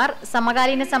കലാകാരന്മാർ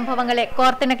സമകാലീന സംഭവങ്ങളെ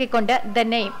കോർത്തിണക്കിക്കൊണ്ട് ദ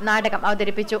നെയിം നാടകം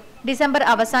അവതരിപ്പിച്ചു. ഡിസംബർ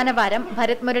അവസാന വാരം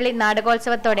ഭരത് മുരളി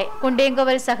നാടകോത്സവത്തോടെ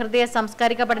കുണ്ടിയങ്കോവൽ സഹൃദയ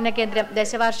സാംസ്കാരിക പഠന കേന്ദ്രം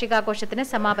ദശവാർഷികാഘോഷത്തിന്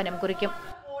സമാപനം കുറിക്കും.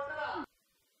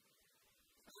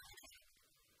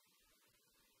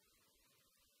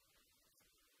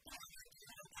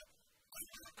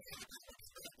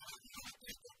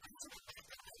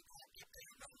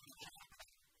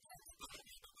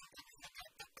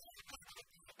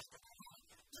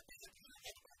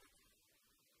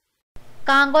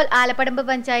 കാങ്കോൽ ആലപ്പടമ്പ്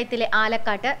പഞ്ചായത്തിലെ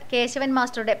ആലക്കാട്ട് കേശവൻ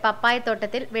മാസ്റ്ററുടെ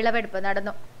പപ്പായത്തോട്ടത്തിൽ വിളവെടുപ്പ്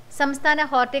നടന്നു. സംസ്ഥാന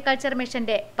ഹോർട്ടിക്കൾച്ചർ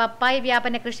മിഷന്റെ പപ്പായ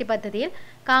വ്യാപന കൃഷി പദ്ധതിയിൽ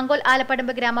കാങ്കോൽ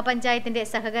ആലപ്പടമ്പ് ഗ്രാമപഞ്ചായത്തിന്റെ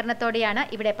സഹകരണത്തോടെയാണ്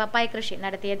ഇവിടെ പപ്പായ കൃഷി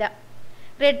നടത്തിയത്.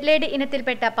 റെഡ് ലേഡി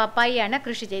ഇനത്തിൽപ്പെട്ട പപ്പായയാണ്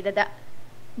കൃഷി ചെയ്തത്.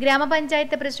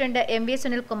 ഗ്രാമപഞ്ചായത്ത് പ്രസിഡന്റ് എം.വി.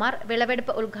 സുനിൽകുമാർ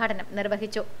വിളവെടുപ്പ് ഉദ്ഘാടനം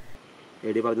നിർവഹിച്ചു.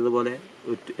 പറഞ്ഞതുപോലെ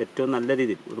ഏറ്റവും നല്ല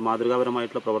രീതിയിൽ ഒരു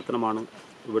മാതൃകാപരമായിട്ടുള്ള പ്രവർത്തനമാണ്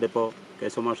ഇവിടെ ഇപ്പോൾ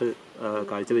കേശവ മാഷ്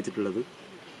കാഴ്ചവെച്ചിട്ടുള്ളത്.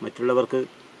 മറ്റുള്ളവർക്ക്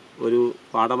ഒരു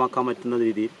പാഠമാക്കാൻ പറ്റുന്ന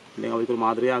രീതിയിൽ അല്ലെങ്കിൽ അവർക്കൊരു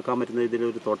മാതൃകയാക്കാൻ പറ്റുന്ന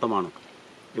രീതിയിലൊരു തോട്ടമാണ്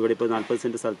ഇവിടെ ഇപ്പോൾ 40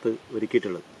 സെന്റ് സ്ഥലത്ത്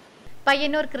ഒരുക്കിയിട്ടുള്ളത്.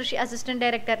 പയ്യന്നൂർ കൃഷി അസിസ്റ്റന്റ്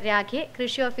ഡയറക്ടർ രാഖി,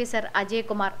 കൃഷി officer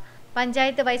Ajaykumar,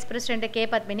 panchayat vice president K.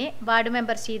 Padmini, ward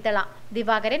member ശീതള,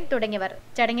 ദിവാകരൻ തുടങ്ങിയവർ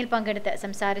ചടങ്ങിൽ പങ്കെടുത്ത്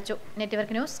സംസാരിച്ചു.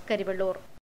 Network news, Karivellur.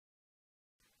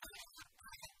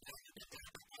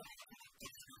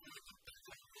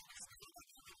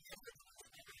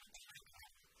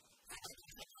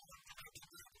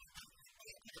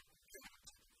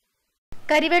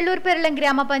 കരിവെള്ളൂർ പെരളം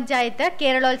ഗ്രാമപഞ്ചായത്ത്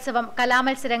കേരളോത്സവം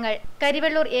കലാമത്സരങ്ങൾ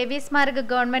കരിവെള്ളൂർ എ.വി. സ്മാരക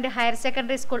ഗവൺമെന്റ് ഹയർ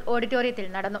സെക്കൻഡറി സ്കൂൾ ഓഡിറ്റോറിയത്തിൽ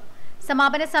നടന്നു.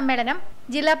 സമാപന സമ്മേളനം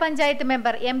ജില്ലാ പഞ്ചായത്ത്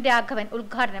മെമ്പർ എം. രാഘവൻ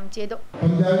ഉദ്ഘാടനം ചെയ്തു.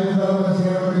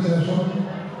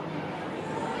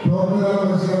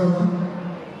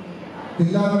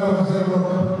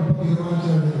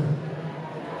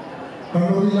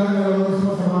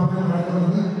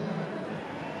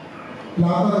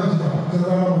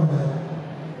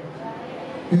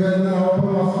 ഇത് നവംബർ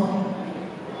മാസം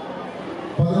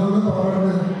 11,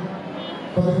 12,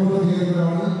 13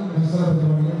 തീയതികളിലാണ് മത്സര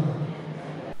പരിപാടികൾ.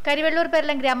 കരിവെള്ളൂർ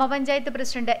പെരളം ഗ്രാമപഞ്ചായത്ത്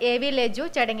പ്രസിഡന്റ് എ.വി. ലേജു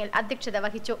ചടങ്ങിൽ അധ്യക്ഷത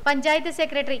വഹിച്ചു. Panchayat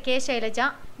secretary K. ശൈലജ,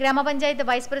 ഗ്രാമപഞ്ചായത്ത്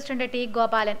vice president T.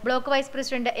 Gopalan, block vice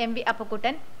president MV.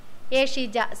 Appukuttan, A.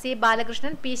 Sheeja, C.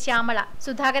 Balakrishnan, P. Shyamala,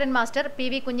 Sudhakaran master,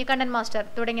 PV. Kunhikannan master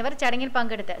തുടങ്ങിയവർ ചടങ്ങിൽ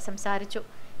പങ്കെടുത്ത് സംസാരിച്ചു.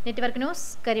 Network news,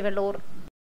 Karivellur.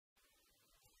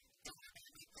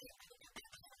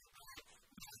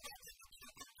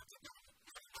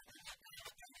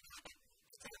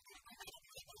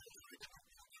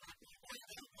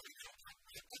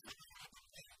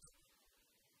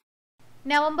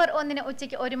 നവംബർ 1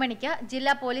 ഉച്ചയ്ക്ക് 1 മണിക്ക്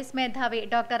ജില്ലാ പോലീസ് മേധാവി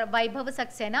ഡോക്ടർ വൈഭവ്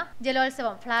സക്സേന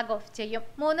ജലോത്സവം ഫ്ളാഗ് ഓഫ് ചെയ്യും.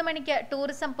 3 മണിക്ക്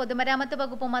ടൂറിസം പൊതുമരാമത്ത്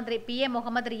വകുപ്പ് മന്ത്രി പി.എ.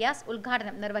 മുഹമ്മദ് റിയാസ്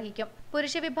ഉദ്ഘാടനം നിർവഹിക്കും.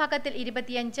 പുരുഷ വിഭാഗത്തിൽ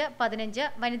 25, 15,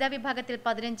 വനിതാ വിഭാഗത്തിൽ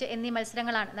 15 എന്നീ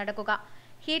മത്സരങ്ങളാണ് നടക്കുക.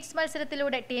 ഹീറ്റ്സ്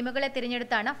മത്സരത്തിലൂടെ ടീമുകളെ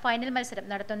തിരഞ്ഞെടുത്താണ് ഫൈനൽ മത്സരം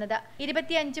നടത്തുന്നത്.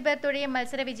 25 പേർ തുഴയും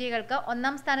മത്സര വിജയികൾക്ക്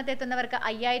 1ാം സ്ഥാനത്തെത്തുന്നവർക്ക്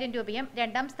 5000 രൂപയും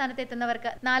 2ാം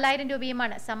സ്ഥാനത്തെത്തുന്നവർക്ക് 4000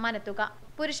 രൂപയുമാണ് സമ്മാനത്തുക.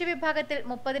 പുരുഷ വിഭാഗത്തിൽ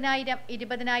 30,000,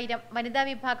 20,000, വനിതാ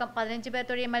വിഭാഗം 15 പേർ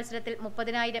തുഴയും മത്സരത്തിൽ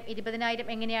 30,000,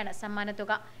 20,000 എങ്ങനെയാണ്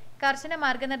സമ്മാനത്തുക. കർശന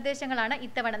മാർഗനിർദ്ദേശങ്ങളാണ്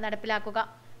ഇത്തവണ നടപ്പിലാക്കുക.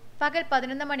 പകൽ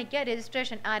 11 മണിക്ക്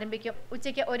രജിസ്ട്രേഷൻ ആരംഭിക്കും.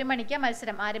 ഉച്ചയ്ക്ക് 1 മണിക്ക്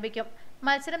മത്സരം ആരംഭിക്കും.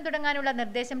 മത്സരം തുടങ്ങാനുള്ള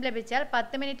നിർദ്ദേശം ലഭിച്ചാൽ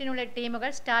 10 മിനിറ്റിനുള്ളിൽ ടീമുകൾ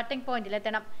സ്റ്റാർട്ടിംഗ്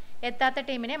പോയിന്റിലെത്തണം. എത്താത്ത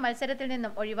ടീമിനെ മത്സരത്തിൽ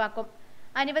നിന്നും ഒഴിവാക്കും.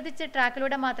 അനുവദിച്ച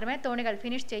ട്രാക്കിലൂടെ മാത്രമേ തോണികൾ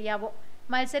ഫിനിഷ് ചെയ്യാവൂ.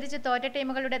 മത്സരിച്ച് തോറ്റ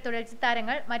ടീമുകളുടെ തുടർച്ച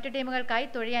താരങ്ങൾ മറ്റു ടീമുകൾക്കായി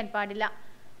തുഴയാൻ പാടില്ല.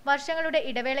 വർഷങ്ങളുടെ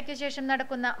ഇടവേളയ്ക്കു ശേഷം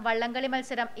നടക്കുന്ന വള്ളംകളി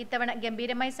മത്സരം ഇത്തവണ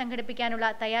ഗംഭീരമായി സംഘടിപ്പിക്കാനുള്ള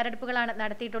തയ്യാറെടുപ്പുകളാണ്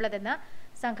നടത്തിയിട്ടുള്ളതെന്ന്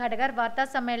സംഘാടകർ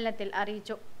വാർത്താസമ്മേളനത്തിൽ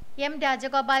അറിയിച്ചു. M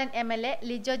Rajagopalan MLA,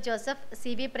 Lijo Joseph,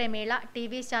 CV Prameela,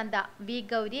 TV Shantha, V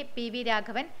Gauri, PV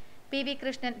Raghavan, PV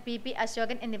Krishnan, PP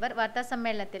Ashokan എന്നിവർ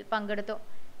വാർത്താസമ്മേളനത്തിൽ പങ്കെടുത്തു.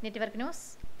 Network news,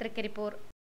 Trikaripur.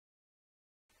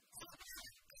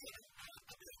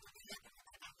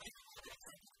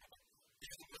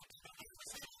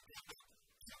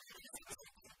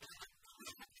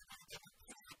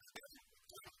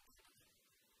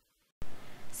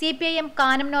 CPIM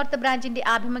Kanam north ബ്രാഞ്ചിന്റെ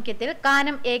ആഭിമുഖ്യത്തിൽ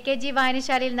കാനം AKG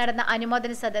വായനശാലയിൽ നടന്ന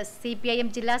അനുമോദന സദസ് CPIM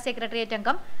ജില്ലാ സെക്രട്ടേറിയറ്റ്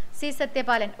അംഗം C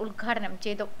സത്യപാലൻ ഉദ്ഘാടനം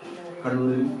ചെയ്തു.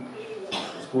 കണ്ണൂരിൽ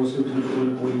സ്പോർട്സ് യൂണിവേഴ്സിറ്റിയിൽ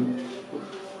പോയി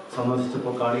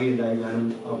സന്ദർശിച്ചപ്പോൾ കാണുകയുണ്ടായി. ഞാനും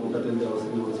ആ കൂട്ടത്തിൻ്റെ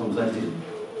അവസരങ്ങളോട് സംസാരിച്ചിരുന്നു.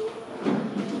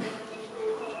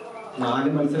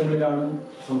 4 മത്സരങ്ങളിലാണ്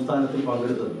സംസ്ഥാനത്തിൽ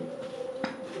പങ്കെടുത്തത്.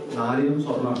 4ലും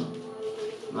സ്വർണ്ണമാണ്.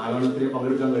 4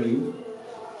 പങ്കെടുക്കാൻ കഴിയും.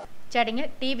 ചടങ്ങിൽ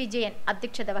T വിജയൻ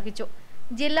അധ്യക്ഷത വഹിച്ചു.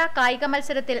 ജില്ലാ കായിക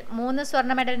മത്സരത്തിൽ 3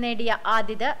 സ്വർണ്ണ മെഡൽ നേടിയ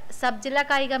ആദിത്, സബ് ജില്ലാ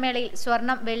കായികമേളയിൽ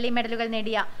സ്വർണം, വെള്ളി മെഡലുകൾ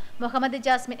നേടിയ മുഹമ്മദ്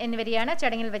ജാസ്മിൻ എന്നിവരെയാണ്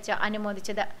ചടങ്ങിൽ വെച്ച്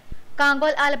അനുമോദിച്ചത്.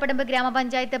 കാങ്കോൽ ആലപ്പടമ്പ്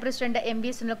ഗ്രാമപഞ്ചായത്ത് president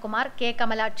MV Sunilkumar, K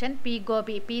Kamalakshan, P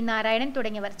Gopi, P Narayanan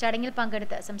തുടങ്ങിയവർ ചടങ്ങിൽ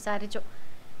പങ്കെടുത്ത് സംസാരിച്ചു.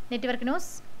 Network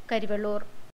news, Karivellur.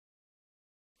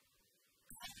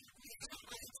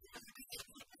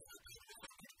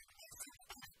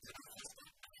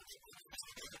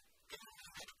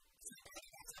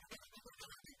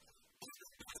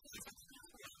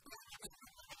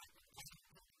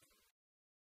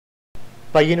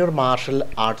 Payyanur martial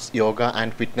arts yoga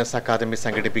and fitness academy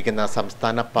സംഘടിപ്പിക്കുന്ന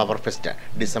സംസ്ഥാന പവർ ഫെസ്റ്റ്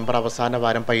ഡിസംബർ അവസാന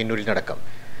വാരം പയ്യന്നൂരിൽ നടക്കും.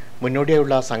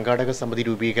 മുന്നോടിയായുള്ള സംഘാടക സമിതി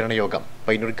രൂപീകരണ യോഗം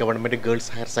Payyanur government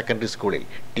girls higher secondary സ്കൂളിൽ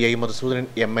TI മധുസൂദനൻ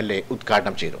MLA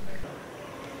ഉദ്ഘാടനം ചെയ്തു.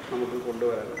 നമുക്ക്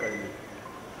കൊണ്ടുവരാൻ കഴിഞ്ഞു.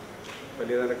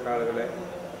 വലിയ നിരക്ക് ആളുകളെ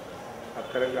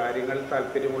അത്തരം കാര്യങ്ങൾ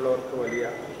താല്പര്യമുള്ളവർക്ക് വലിയ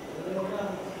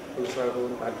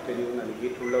ഉത്സാഹവും താല്പര്യവും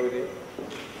നൽകിയിട്ടുള്ള ഒരു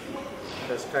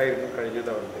ഫെസ്റ്റായിരുന്നു കഴിഞ്ഞ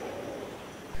തവണത്തെ.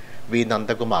 V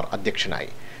നന്ദകുമാർ അധ്യക്ഷനായി.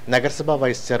 നഗരസഭാ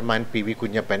vice chairman PV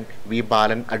Kunjappan, V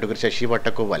ബാലൻ, advocate Sasi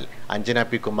Vattakkuval, Anjana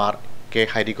P Kumar, K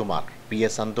Harikumar,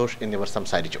 PS Santhosh എന്നിവർ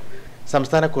സംസാരിച്ചു.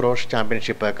 സംസ്ഥാന കുറോഷ്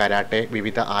ചാമ്പ്യൻഷിപ്പ്, കരാട്ടെ,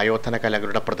 വിവിധ ആയോധന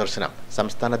കലകളുടെ പ്രദർശനം,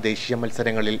 സംസ്ഥാന ദേശീയ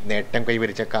മത്സരങ്ങളിൽ നേട്ടം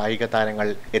കൈവരിച്ച കായിക താരങ്ങൾ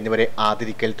എന്നിവരെ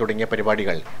ആദരിക്കൽ തുടങ്ങിയ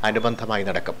പരിപാടികൾ അനുബന്ധമായി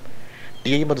നടക്കും.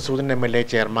 TI Madhusoodanan MLA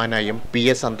ചെയർമാനായും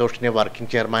PS സന്തോഷിനെ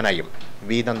working ചെയർമാനായും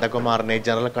V നന്ദകുമാറിനെ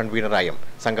general കൺവീനറായും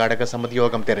സംഘാടക സമിതി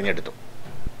യോഗം തെരഞ്ഞെടുത്തു.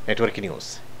 Network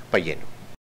news, Payyanur.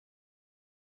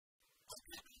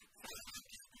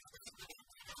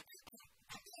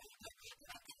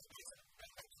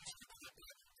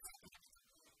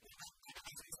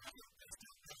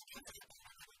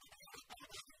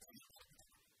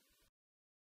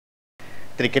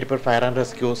 Trikaripur fire and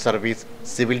rescue service,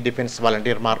 civil defence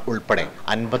വളണ്ടിയർമാർ ഉൾപ്പെടെ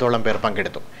 50ഓളം പേർ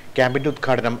പങ്കെടുത്തു. ക്യാമ്പിന്റെ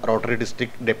ഉദ്ഘാടനം rotary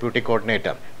district deputy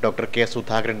coordinator doctor K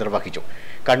Sudhakaran നിർവഹിച്ചു.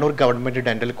 കണ്ണൂർ ഗവൺമെന്റ്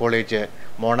ഡെന്റൽ കോളേജ്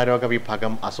മോണരോഗ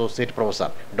വിഭാഗം അസോസിയേറ്റ്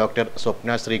പ്രൊഫസർ ഡോക്ടർ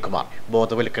സ്വപ്ന ശ്രീകുമാർ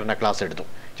ബോധവൽക്കരണ ക്ലാസ് എടുത്തു.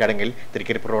 ചടങ്ങിൽ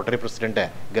തൃക്കരിപ്പൂർ റോട്ടറി പ്രസിഡന്റ്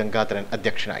ഗംഗാധരൻ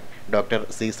അധ്യക്ഷനായി. Doctor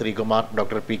C Sreekumar,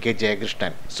 doctor PK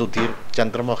Jayakrishnan, Sudheer,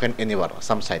 Chandramohan എന്നിവർ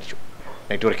സംസാരിച്ചു.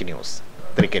 Network news,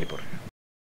 Trikaripur.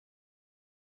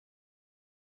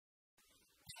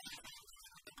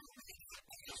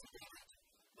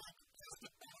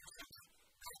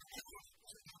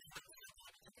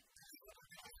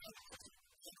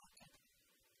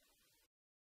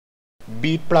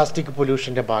 Beat plastic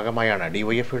പൊല്യൂഷന്റെ ഭാഗമായാണ്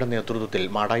ഡിവൈഎഫ്ഐയുടെ നേതൃത്വത്തിൽ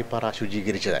മാടായിപ്പാറ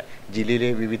ശുചീകരിച്ചത്. ജില്ലയിലെ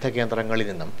വിവിധ കേന്ദ്രങ്ങളിൽ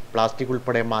നിന്നും പ്ലാസ്റ്റിക്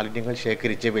ഉൾപ്പെടെ മാലിന്യങ്ങൾ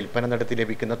ശേഖരിച്ച് വിൽപ്പന നടത്തി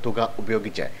ലഭിക്കുന്ന തുക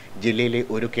ഉപയോഗിച്ച് ജില്ലയിലെ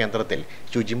ഒരു കേന്ദ്രത്തിൽ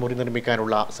ശുചിമുറി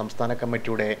നിർമ്മിക്കാനുള്ള സംസ്ഥാന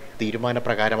കമ്മിറ്റിയുടെ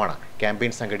തീരുമാനപ്രകാരമാണ്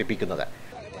ക്യാമ്പയിൻ സംഘടിപ്പിക്കുന്നത്.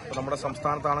 നമ്മുടെ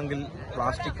സംസ്ഥാനത്താണെങ്കിൽ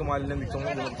പ്ലാസ്റ്റിക് മാലിന്യം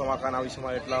വിമുക്തമാക്കാൻ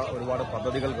ആവശ്യമായിട്ടുള്ള ഒരുപാട്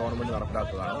പദ്ധതികൾ ഗവൺമെന്റ്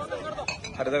നടപ്പിലാക്കുകയാണ്.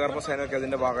 ഹരിതകർമ്മസേനയ്ക്ക്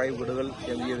അതിന്റെ ഭാഗമായി വീടുകൾ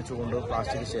കേന്ദ്രീകരിച്ചുകൊണ്ട്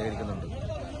പ്ലാസ്റ്റിക് ശേഖരിക്കുന്നുണ്ട്.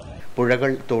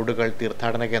 പുഴകൾ, തോടുകൾ,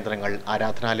 തീർത്ഥാടന കേന്ദ്രങ്ങൾ,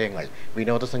 ആരാധനാലയങ്ങൾ,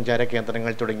 വിനോദസഞ്ചാര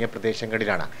കേന്ദ്രങ്ങൾ തുടങ്ങിയ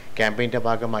പ്രദേശങ്ങളിലാണ് ക്യാമ്പയിന്റെ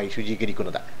ഭാഗമായി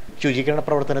ശുചീകരിക്കുന്നത്. ശുചീകരണ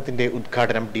പ്രവർത്തനത്തിന്റെ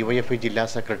ഉദ്ഘാടനം ഡിവൈഎഫ്ഐ ജില്ലാ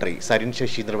സെക്രട്ടറി സരിൻ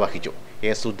ശശി നിർവഹിച്ചു.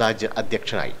 എ സുതാജ്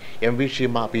അധ്യക്ഷനായി. MV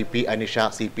Sheema, PP Anisha,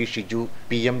 CP Shiju,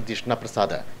 PM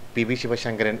ജിഷ്ണപ്രസാദ്, PV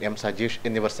Sivasankaran, M Sajeesh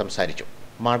എന്നിവർ സംസാരിച്ചു.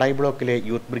 മാടായി ബ്ലോക്കിലെ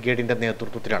യൂത്ത് ബ്രിഗേഡിന്റെ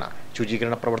നേതൃത്വത്തിലാണ്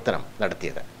ശുചീകരണ പ്രവർത്തനം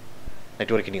നടത്തിയത്.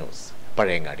 Network news,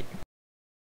 Pazhayangadi.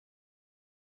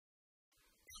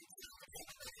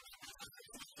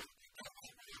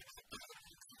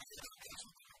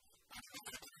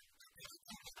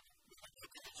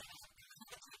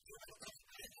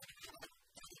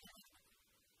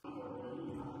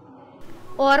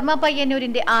 ഓർമ്മ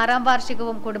പയ്യന്നൂരിന്റെ 6ാം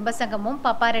വാർഷികവും കുടുംബസംഗമവും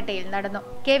പപ്പാരട്ടയിൽ നടന്നു.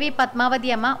 KV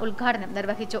പത്മാവതിയമ്മ ഉദ്ഘാടനം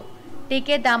നിർവഹിച്ചു.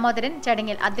 TK ദാമോദരൻ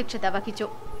ചടങ്ങിൽ അധ്യക്ഷത വഹിച്ചു.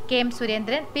 KM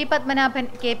Surendran, P Padmanabhan,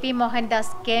 KP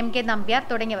Mohandas, KMK Nambiar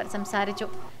തുടങ്ങിയവർ സംസാരിച്ചു.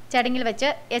 ചടങ്ങിൽ വെച്ച്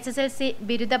SSLC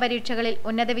ബിരുദ പരീക്ഷകളിൽ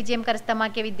ഉന്നത വിജയം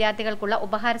കരസ്ഥമാക്കിയ വിദ്യാർത്ഥികൾക്കുള്ള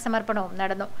ഉപഹാര സമർപ്പണവും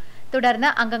നടന്നു.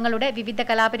 തുടർന്ന് അംഗങ്ങളുടെ വിവിധ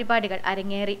കലാപരിപാടികൾ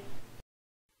അരങ്ങേറി.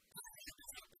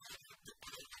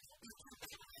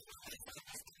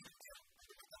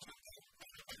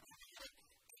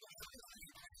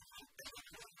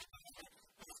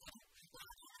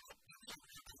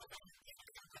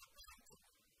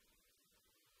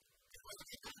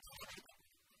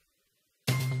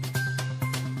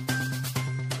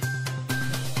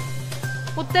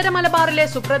 ഉത്തര മലബാറിലെ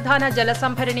സുപ്രധാന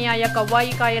ജലസംഭരണിയായ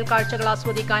കവ്വായി കായൽ കാഴ്ചകൾ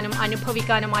ആസ്വദിക്കാനും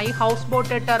അനുഭവിക്കാനുമായി ഹൌസ്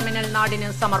ബോട്ട് ടെർമിനൽ നാടിന്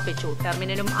സമർപ്പിച്ചു.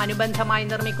 ടെർമിനലും അനുബന്ധമായി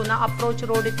നിർമ്മിക്കുന്ന approach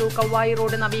road to Kavvayi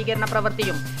road നവീകരണ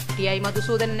പ്രവൃത്തിയും TI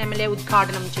മധുസൂദനൻ MLA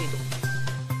ഉദ്ഘാടനം ചെയ്തു.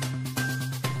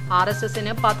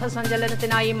 RSSന്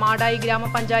പഥസഞ്ചലനത്തിനായി മാടായി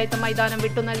ഗ്രാമപഞ്ചായത്ത് മൈതാനം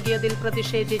വിട്ടുനൽകിയതിൽ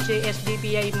പ്രതിഷേധിച്ച്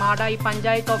SDPI മാടായി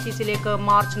പഞ്ചായത്ത് ഓഫീസിലേക്ക്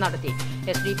മാർച്ച് നടത്തി.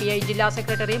 SDPI ജില്ലാ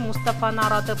സെക്രട്ടറി മുസ്തഫ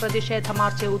നാറാത്ത് പ്രതിഷേധ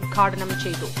മാർച്ച് ഉദ്ഘാടനം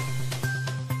ചെയ്തു.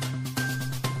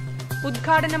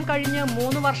 ഉദ്ഘാടനം കഴിഞ്ഞ്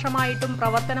 3 വർഷമായിട്ടും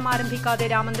പ്രവർത്തനം ആരംഭിക്കാതെ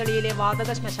രാമന്തളിയിലെ വാതക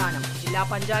ശ്മശാനം. ജില്ലാ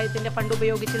പഞ്ചായത്തിന്റെ ഫണ്ട്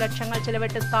ഉപയോഗിച്ച് ലക്ഷങ്ങൾ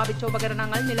ചെലവിട്ട് സ്ഥാപിച്ച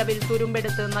ഉപകരണങ്ങൾ നിലവിൽ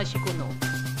തുരുമ്പെടുത്ത് നശിക്കുന്നു.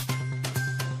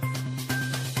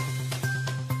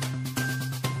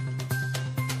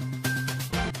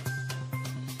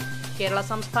 കേരള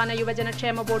സംസ്ഥാന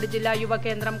യുവജനക്ഷേമ ബോർഡ് ജില്ലാ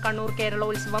യുവകേന്ദ്രം കണ്ണൂർ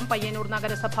കേരളോത്സവം പയ്യന്നൂർ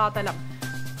നഗരസഭാതലം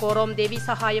കോറോം ദേവി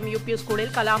സഹായം UP സ്കൂളിൽ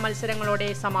കലാമത്സരങ്ങളോടെ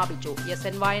സമാപിച്ചു.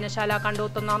 SN വായനശാല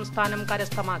കണ്ടോത്ത് 1ാം സ്ഥാനം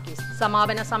കരസ്ഥമാക്കി.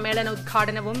 സമാപന സമ്മേളന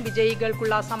ഉദ്ഘാടനവും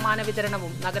വിജയികൾക്കുള്ള സമ്മാന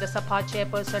വിതരണവും നഗരസഭാ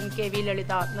ചെയർപേഴ്സൺ KV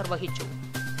ലളിത നിർവഹിച്ചു.